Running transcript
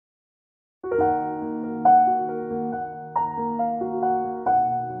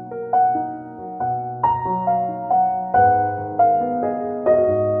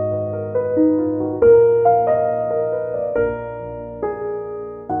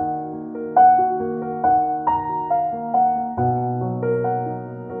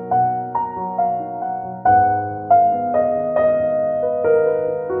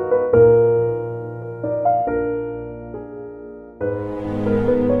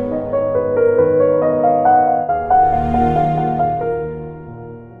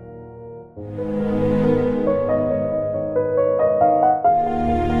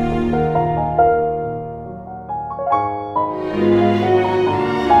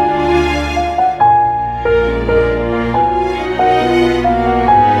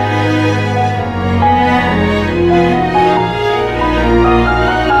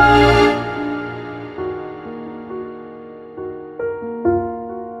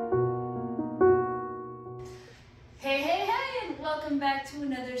welcome back to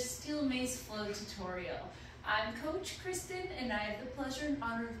another Steel Mace Flow tutorial. I'm Coach Kristen and I have the pleasure and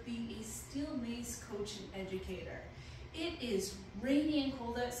honor of being a Steel Mace coach and educator. It is rainy and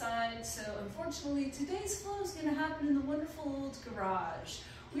cold outside, so unfortunately today's flow is going to happen in the wonderful old garage.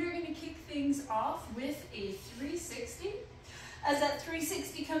 We are going to kick things off with a 360. As that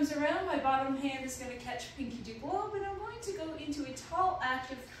 360 comes around, my bottom hand is going to catch pinky to globe and I'm going to go into a tall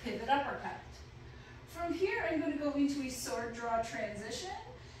active pivot uppercut. From here, I'm going to go into a sword draw transition,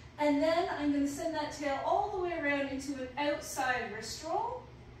 and then I'm going to send that tail all the way around into an outside wrist roll,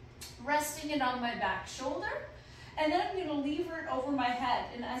 resting it on my back shoulder, and then I'm going to lever it over my head,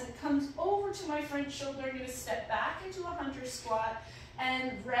 and as it comes over to my front shoulder, I'm going to step back into a hunter squat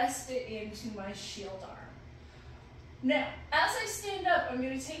and rest it into my shield arm. Now, as I stand up, I'm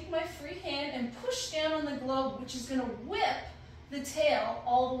going to take my free hand and push down on the globe, which is going to whip the tail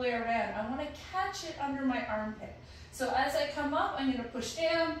all the way around. I want to catch it under my armpit. So as I come up, I'm going to push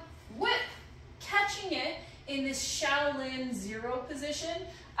down, whip, catching it in this Shaolin zero position.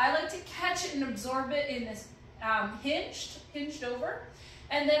 I like to catch it and absorb it in this hinged over.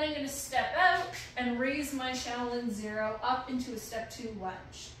 And then I'm going to step out and raise my Shaolin zero up into a step 2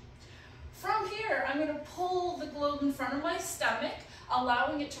 lunge. From here, I'm going to pull the globe in front of my stomach,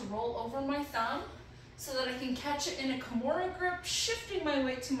 allowing it to roll over my thumb, so that I can catch it in a Kimura grip, shifting my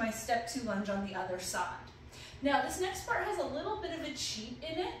weight to my step 2 lunge on the other side. Now this next part has a little bit of a cheat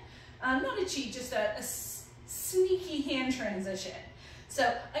in it. Not a cheat, just a sneaky hand transition.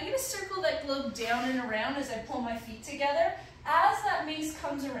 So I'm going to circle that globe down and around as I pull my feet together. As that mace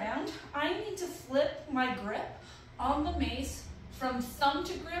comes around, I need to flip my grip on the mace from thumb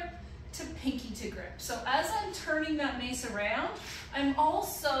to grip to pinky to grip. So as I'm turning that mace around, I'm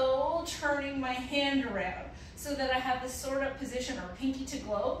also turning my hand around so that I have this sword up position or pinky to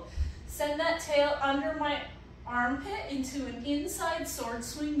globe. Send that tail under my armpit into an inside sword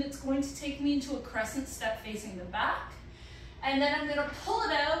swing that's going to take me into a crescent step facing the back. And then I'm going to pull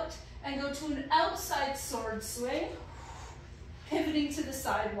it out and go to an outside sword swing, pivoting to the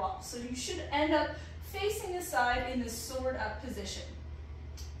side wall. So you should end up facing the side in this sword up position.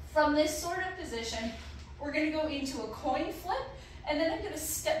 From this sword up position, we're going to go into a coin flip, and then I'm going to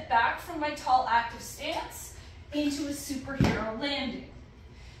step back from my tall active stance into a superhero landing.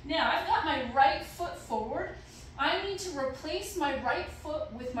 Now I've got my right foot forward. I need to replace my right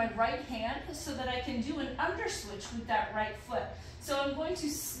foot with my right hand so that I can do an underswitch with that right foot. So I'm going to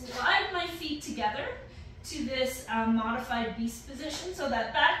slide my feet together to this modified beast position. So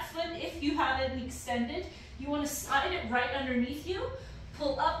that back foot, if you have it extended, you want to slide it right underneath you.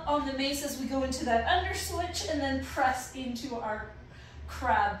 Pull up on the mace as we go into that under switch and then press into our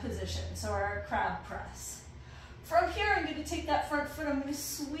crab position, so our crab press. From here, I'm going to take that front foot, I'm going to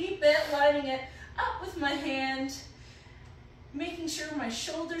sweep it, lining it up with my hand, making sure my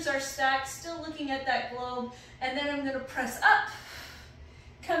shoulders are stacked, still looking at that globe, and then I'm going to press up,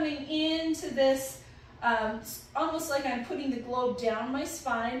 coming into this, almost like I'm putting the globe down my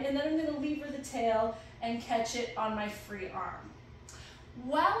spine, and then I'm going to lever the tail and catch it on my free arm.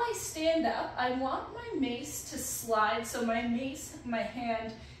 While I stand up, I want my mace to slide, so my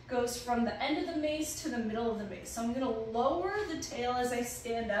hand goes from the end of the mace to the middle of the mace. So I'm going to lower the tail as I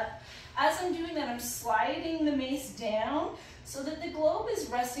stand up. As I'm doing that, I'm sliding the mace down so that the globe is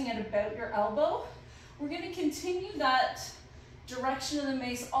resting at about your elbow. We're going to continue that direction of the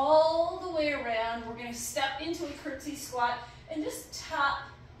mace all the way around. We're going to step into a curtsy squat and just tap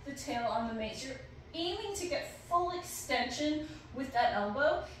the tail on the mace. You're aiming to get full extension with that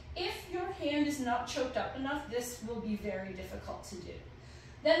elbow. If your hand is not choked up enough, this will be very difficult to do.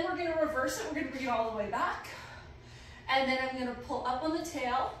 Then we're going to reverse it. We're going to bring it all the way back. And then I'm going to pull up on the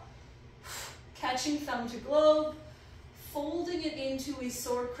tail, catching thumb to globe, folding it into a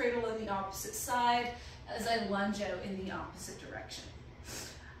sword cradle on the opposite side as I lunge out in the opposite direction.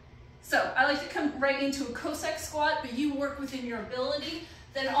 So I like to come right into a Cossack squat, but you work within your ability.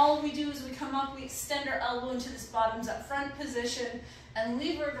 Then all we do is we come up, we extend our elbow into this bottoms up front position and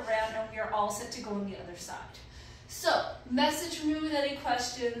lever it around, and we are all set to go on the other side. So message me with any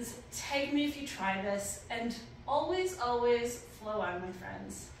questions, tag me if you try this, and always, always flow on, my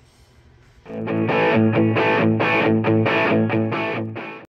friends.